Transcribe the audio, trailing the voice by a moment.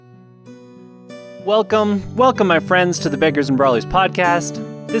Welcome, my friends, to the Beggars and Brawlers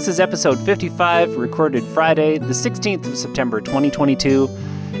podcast. This is episode 55, recorded Friday, the 16th of September, 2022,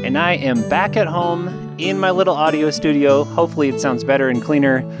 and I am back at home in my little audio studio. Hopefully it sounds better and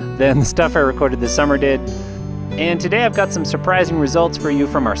cleaner than the stuff I recorded this summer did. And today I've got some surprising results for you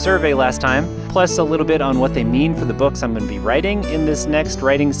from our survey last time, plus a little bit on what they mean for the books I'm going to be writing in this next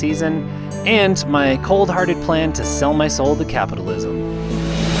writing season, and my cold-hearted plan to sell my soul to capitalism.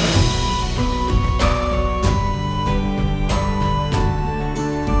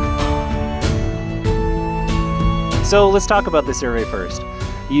 So let's talk about the survey first.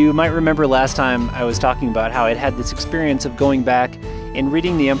 You might remember last time I was talking about how I'd had this experience of going back and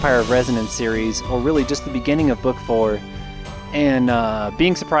reading the Empire of Resonance series, or really just the beginning of book 4, and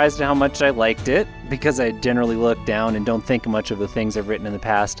being surprised at how much I liked it, because I generally look down and don't think much of the things I've written in the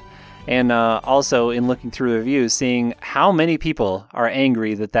past. And also in looking through the reviews, seeing how many people are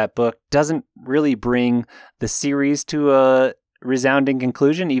angry that that book doesn't really bring the series to a resounding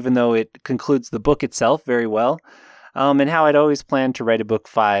conclusion, even though it concludes the book itself very well. And how I'd always planned to write a book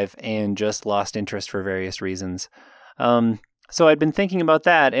 5 and just lost interest for various reasons. So I'd been thinking about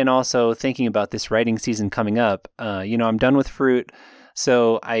that, and also thinking about this writing season coming up. I'm done with Fruit,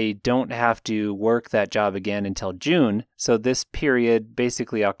 so I don't have to work that job again until June. So this period,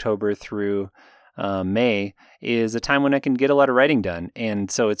 basically October through May, is a time when I can get a lot of writing done.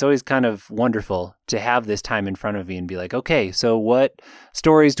 And so it's always kind of wonderful to have this time in front of me and be like, okay, so what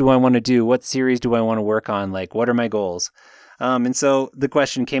stories do I want to do? What series do I want to work on? Like, what are my goals? And so the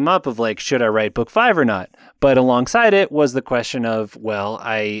question came up of like, should I write book 5 or not? But alongside it was the question of, well,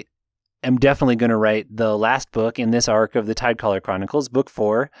 I am definitely going to write the last book in this arc of the Tidecaller Chronicles, book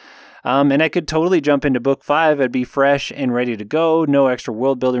 4. And I could totally jump into book 5. I'd be fresh and ready to go. No extra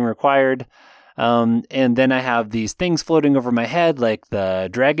world building required. And then I have these things floating over my head, like the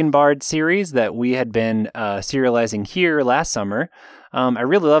Dragon Bard series that we had been serializing here last summer. I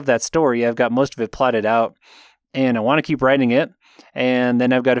really love that story. I've got most of it plotted out, and I want to keep writing it. And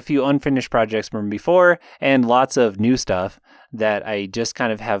then I've got a few unfinished projects from before, and lots of new stuff that I just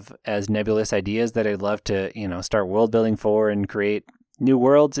kind of have as nebulous ideas that I'd love to, start world building for and create new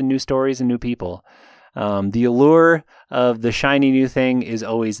worlds and new stories and new people. The allure of the shiny new thing is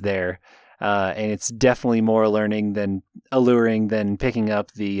always there. And it's definitely more alluring than picking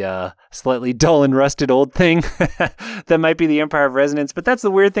up the slightly dull and rusted old thing that might be the Empire of Resonance. But that's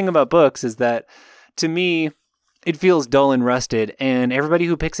the weird thing about books, is that to me, it feels dull and rusted, and everybody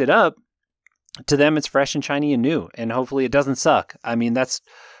who picks it up, to them it's fresh and shiny and new, and hopefully it doesn't suck. I mean, that's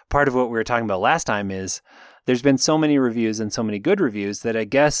part of what we were talking about last time, is there's been so many reviews and so many good reviews that I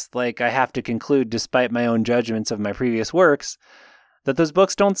guess I have to conclude, despite my own judgments of my previous works, that those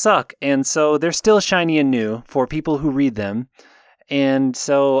books don't suck. And so they're still shiny and new for people who read them. And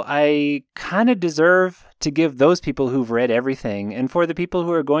so I kind of deserve to give those people who've read everything, and for the people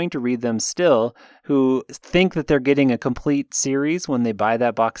who are going to read them still, who think that they're getting a complete series when they buy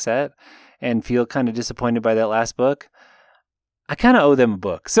that box set and feel kind of disappointed by that last book, I kind of owe them a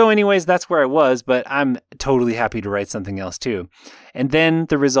book. So anyways, that's where I was, but I'm totally happy to write something else too. And then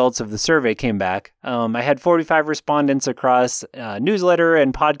the results of the survey came back. I had 45 respondents across newsletter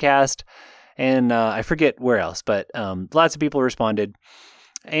and podcast, and I forget where else, but lots of people responded.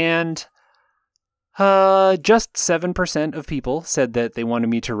 And just 7% of people said that they wanted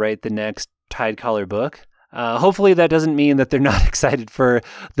me to write the next Tidecaller book. Hopefully that doesn't mean that they're not excited for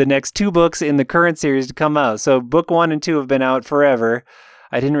the next 2 books in the current series to come out. So book 1 and 2 have been out forever.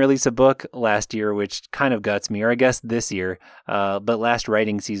 I didn't release a book last year, which kind of guts me, or I guess this year. But last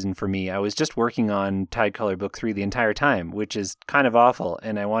writing season for me, I was just working on Tidecaller book 3 the entire time, which is kind of awful,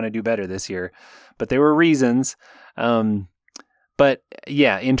 and I want to do better this year. But there were reasons. But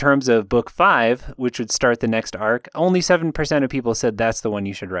yeah, in terms of book 5, which would start the next arc, only 7% of people said that's the one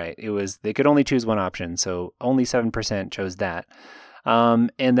you should write. They could only choose one option, so only 7% chose that.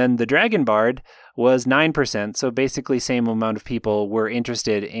 And then the Dragon Bard was 9%, so basically same amount of people were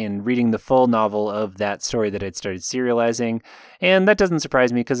interested in reading the full novel of that story that I'd started serializing. And that doesn't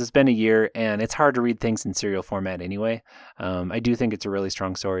surprise me, because it's been a year and it's hard to read things in serial format anyway. I do think it's a really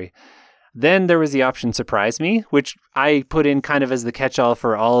strong story. Then there was the option Surprise Me, which I put in kind of as the catch-all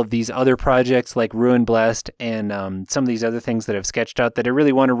for all of these other projects like Ruin Blessed and some of these other things that I've sketched out that I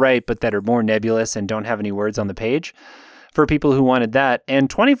really want to write, but that are more nebulous and don't have any words on the page, for people who wanted that. And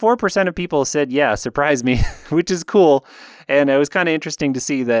 24% of people said, yeah, Surprise Me, which is cool. And it was kind of interesting to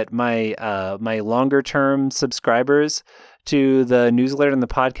see that my longer term subscribers to the newsletter and the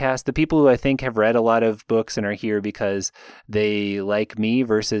podcast, the people who I think have read a lot of books and are here because they like me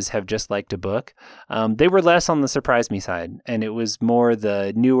versus have just liked a book, they were less on the surprise me side. And it was more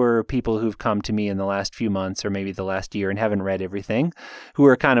the newer people who've come to me in the last few months or maybe the last year and haven't read everything who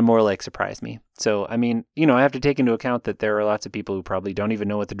are kind of more like surprise me. So, I mean, I have to take into account that there are lots of people who probably don't even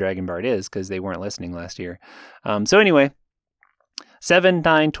know what the Dragon Bard is because they weren't listening last year. So anyway, 7,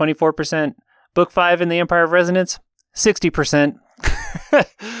 9, 24%. Book 5 in the Empire of Resonance, 60%.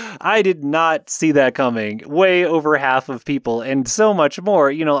 I did not see that coming. Way over half of people and so much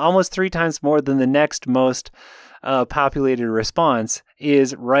more, almost 3 times more than the next most populated response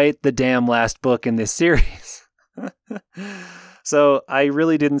is write the damn last book in this series. So I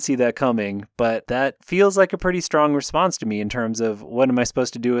really didn't see that coming, but that feels like a pretty strong response to me in terms of what am I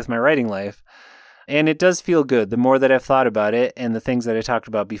supposed to do with my writing life? And it does feel good. The more that I've thought about it and the things that I talked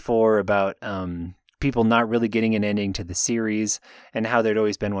about before about people not really getting an ending to the series and how there'd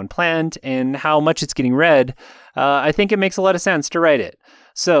always been one planned and how much it's getting read, I think it makes a lot of sense to write it.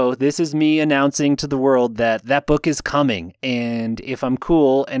 So this is me announcing to the world that that book is coming. And if I'm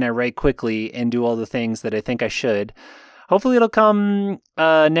cool and I write quickly and do all the things that I think I should, hopefully it'll come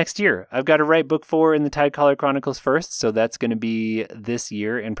next year. I've got to write book 4 in the Tidecaller Chronicles first, so that's going to be this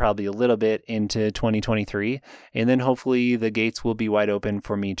year and probably a little bit into 2023. And then hopefully the gates will be wide open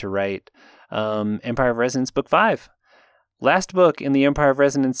for me to write Empire of Resonance book 5. Last book in the Empire of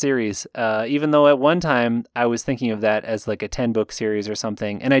Resonance series, even though at one time I was thinking of that as like a 10-book series or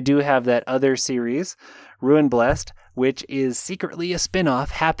something. And I do have that other series, Ruin Blessed, which is secretly a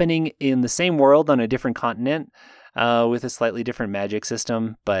spin-off happening in the same world on a different continent. With a slightly different magic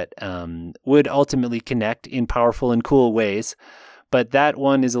system, but would ultimately connect in powerful and cool ways. But that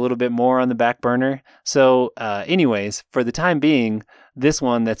one is a little bit more on the back burner. So anyways, for the time being, this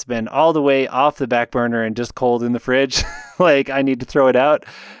one that's been all the way off the back burner and just cold in the fridge, like I need to throw it out,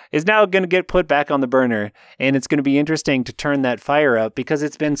 is now going to get put back on the burner. And it's going to be interesting to turn that fire up because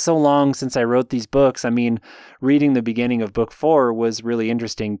it's been so long since I wrote these books. I mean, reading the beginning of book 4 was really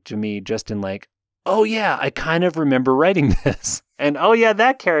interesting to me just in like, oh yeah, I kind of remember writing this. And oh yeah,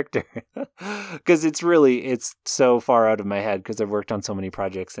 that character. Because it's so far out of my head because I've worked on so many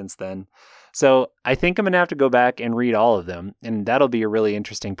projects since then. So I think I'm going to have to go back and read all of them. And that'll be a really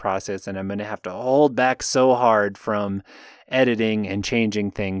interesting process. And I'm going to have to hold back so hard from editing and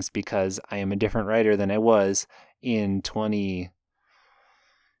changing things because I am a different writer than I was in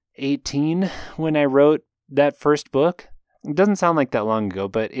 2018 when I wrote that first book. It doesn't sound like that long ago,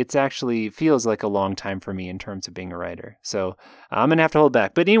 but it's actually feels like a long time for me in terms of being a writer. So I'm going to have to hold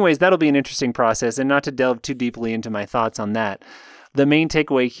back. But anyways, that'll be an interesting process. And not to delve too deeply into my thoughts on that, the main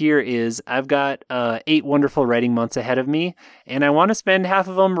takeaway here is I've got 8 wonderful writing months ahead of me, and I want to spend half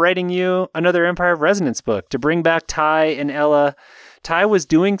of them writing you another Empire of Resonance book to bring back Ty and Ella. Ty was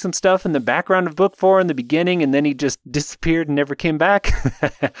doing some stuff in the background of book 4 in the beginning, and then he just disappeared and never came back.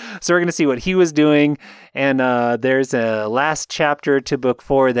 So we're going to see what he was doing. And there's a last chapter to book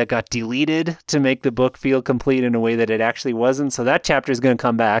 4 that got deleted to make the book feel complete in a way that it actually wasn't. So that chapter is going to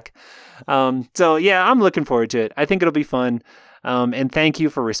come back. So yeah, I'm looking forward to it. I think it'll be fun. And thank you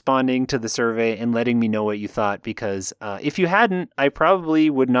for responding to the survey and letting me know what you thought, because if you hadn't, I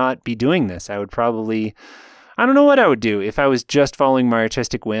probably would not be doing this. I don't know what I would do if I was just following my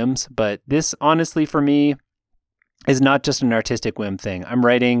artistic whims, but this honestly for me is not just an artistic whim thing. I'm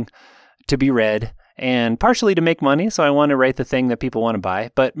writing to be read and partially to make money, so I want to write the thing that people want to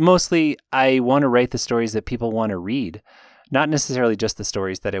buy, but mostly I want to write the stories that people want to read. Not necessarily just the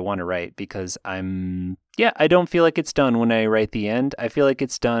stories that I want to write, because I don't feel like it's done when I write the end. I feel like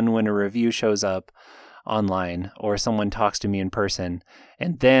it's done when a review shows up online or someone talks to me in person.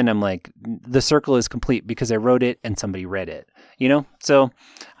 And then I'm like, the circle is complete because I wrote it and somebody read it, So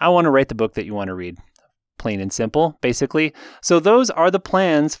I want to write the book that you want to read. Plain and simple, basically. So those are the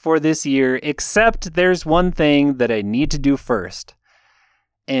plans for this year, except there's one thing that I need to do first.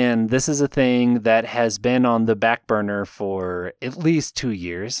 And this is a thing that has been on the back burner for at least 2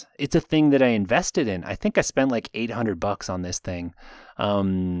 years. It's a thing that I invested in. I think I spent like $800 on this thing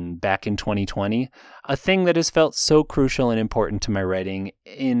back in 2020. A thing that has felt so crucial and important to my writing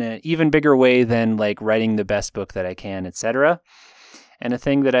in an even bigger way than like writing the best book that I can, etc. And a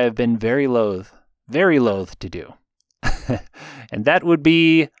thing that I have been very loath to do. And that would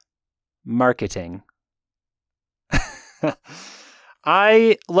be marketing.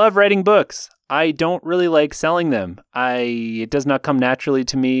 I love writing books. I don't really like selling them. It does not come naturally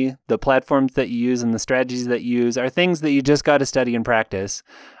to me. The platforms that you use and the strategies that you use are things that you just got to study and practice.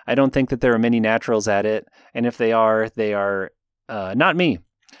 I don't think that there are many naturals at it. And if they are not me.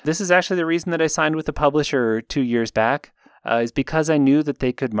 This is actually the reason that I signed with a publisher 2 years back, is because I knew that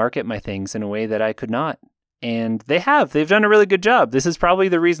they could market my things in a way that I could not. And they've done a really good job. This is probably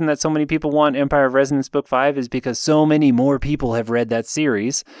the reason that so many people want Empire of Resonance Book 5, is because so many more people have read that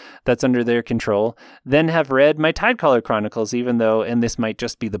series that's under their control than have read my Tidecaller Chronicles, even though, and this might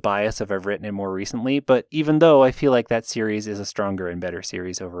just be the bias of I've written it more recently, but even though I feel like that series is a stronger and better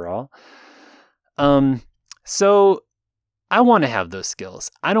series overall. So I want to have those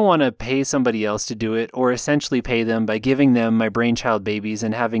skills. I don't want to pay somebody else to do it, or essentially pay them by giving them my brainchild babies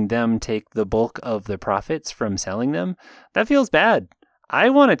and having them take the bulk of the profits from selling them. That feels bad. I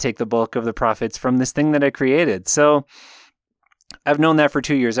want to take the bulk of the profits from this thing that I created. So I've known that for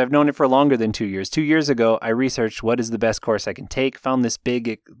 2 years. I've known it for longer than 2 years. 2 years ago, I researched what is the best course I can take, found this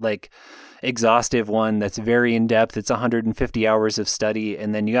big, exhaustive one that's very in-depth. It's 150 hours of study,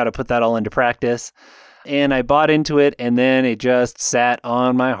 and then you got to put that all into practice. And I bought into it, and then it just sat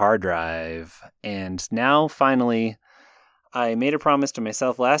on my hard drive. And now, finally, I made a promise to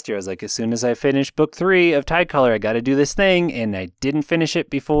myself last year. I was like, as soon as I finish book 3 of Tidecaller, I got to do this thing. And I didn't finish it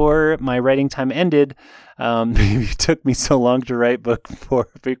before my writing time ended. It took me so long to write book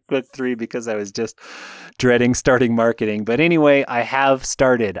 3 because I was just dreading starting marketing. But anyway, I have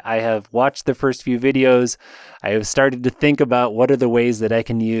started. I have watched the first few videos. I have started to think about what are the ways that I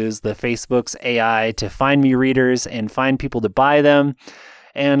can use the Facebook's AI to find me readers and find people to buy them.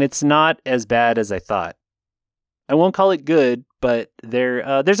 And it's not as bad as I thought. I won't call it good, but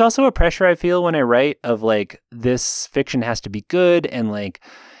there's also a pressure I feel when I write of this fiction has to be good, and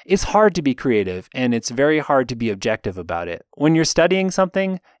it's hard to be creative, and it's very hard to be objective about it. When you're studying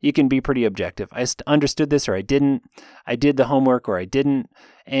something, you can be pretty objective. I understood this or I didn't. I did the homework or I didn't.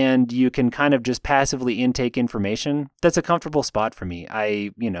 And you can kind of just passively intake information. That's a comfortable spot for me. I,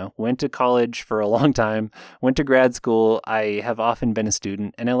 went to college for a long time, went to grad school. I have often been a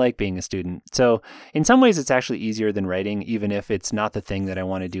student, and I like being a student. So in some ways, it's actually easier than writing, even if it's not the thing that I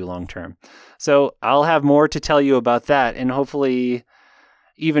want to do long term. So I'll have more to tell you about that, and hopefully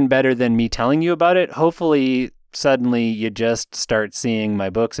even better than me telling you about it, hopefully suddenly you just start seeing my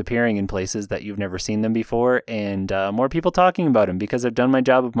books appearing in places that you've never seen them before, and more people talking about them because I've done my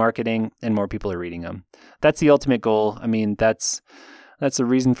job of marketing and more people are reading them. That's the ultimate goal. I mean, that's the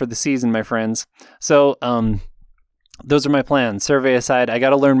reason for the season, my friends. So those are my plans. Survey aside, I got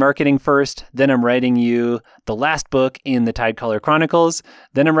to learn marketing first. Then I'm writing you the last book in the Tidecaller Chronicles.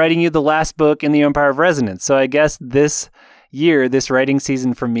 Then I'm writing you the last book in the Empire of Resonance. So I guess this writing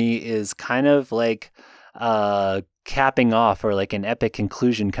season for me is kind of capping off, or an epic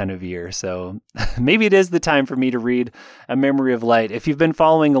conclusion kind of year. So maybe it is the time for me to read A Memory of Light. If you've been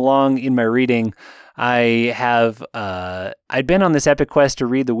following along in my reading, I'd been on this epic quest to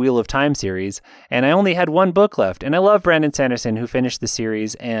read the Wheel of Time series, and I only had one book left. And I love Brandon Sanderson, who finished the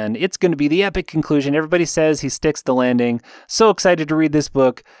series, and it's going to be the epic conclusion. Everybody says he sticks the landing. So excited to read this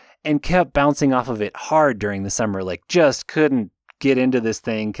book, and kept bouncing off of it hard during the summer. Just couldn't get into this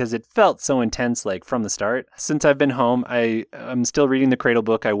thing because it felt so intense from the start. Since I've been home, I'm still reading the Cradle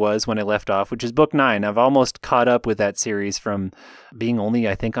book I was when I left off, which is book 9. I've almost caught up with that series from being only,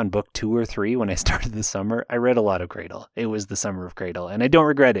 I think, on book 2 or 3 when I started this summer. I read a lot of Cradle. It was the summer of Cradle, and I don't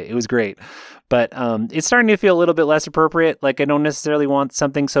regret it. It was great. But it's starting to feel a little bit less appropriate. I don't necessarily want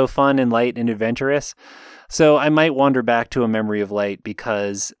something so fun and light and adventurous. So I might wander back to A Memory of Light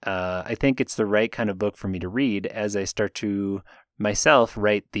because I think it's the right kind of book for me to read as I start to myself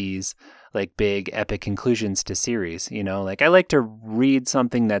write these big epic conclusions to series. I like to read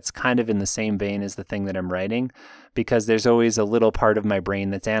something that's kind of in the same vein as the thing that I'm writing, because there's always a little part of my brain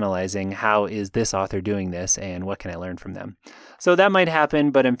that's analyzing how is this author doing this and what can I learn from them. So that might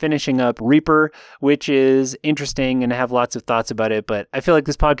happen, but I'm finishing up Reaper, which is interesting and I have lots of thoughts about it, but I feel like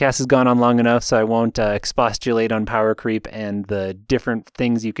this podcast has gone on long enough, so I won't expostulate on power creep and the different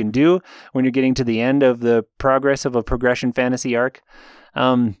things you can do when you're getting to the end of the progress of a progression fantasy arc.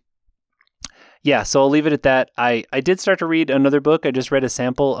 Yeah, so I'll leave it at that. I did start to read another book. I just read a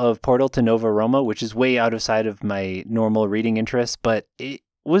sample of Portal to Nova Roma, which is way out of sight of my normal reading interests, but it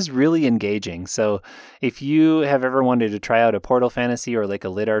was really engaging. So if you have ever wanted to try out a Portal fantasy or a lit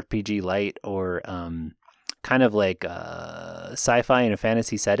RPG light or kind of sci-fi in a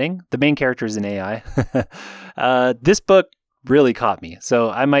fantasy setting, the main character is an AI. This book really caught me. So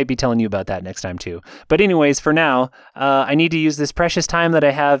I might be telling you about that next time too. But anyways, for now, I need to use this precious time that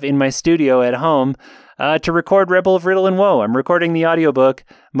I have in my studio at home to record Rebel of Riddle and Woe. I'm recording the audiobook.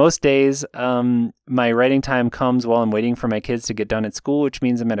 Most days, my writing time comes while I'm waiting for my kids to get done at school, which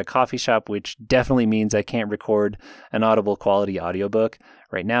means I'm at a coffee shop, which definitely means I can't record an Audible quality audiobook.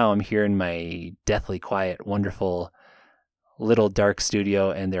 Right now, I'm here in my deathly quiet, wonderful little dark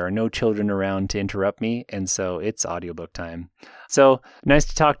studio, and there are no children around to interrupt me, and so it's audiobook time. So nice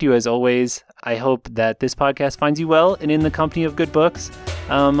to talk to you as always. I hope that this podcast finds you well and in the company of good books.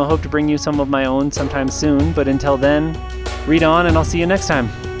 I hope to bring you some of my own sometime soon, but until then, read on, and I'll see you next time.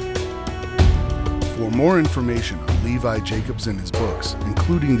 For more information on Levi Jacobs and his books,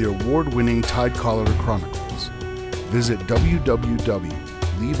 including the award-winning Tidecaller Chronicles, visit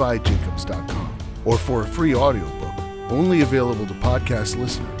www.levijacobs.com. Or for a free audiobook, only available to podcast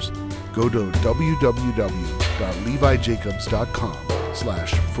listeners, go to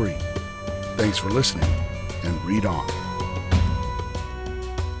www.levijacobs.com/free. Thanks for listening, and read on.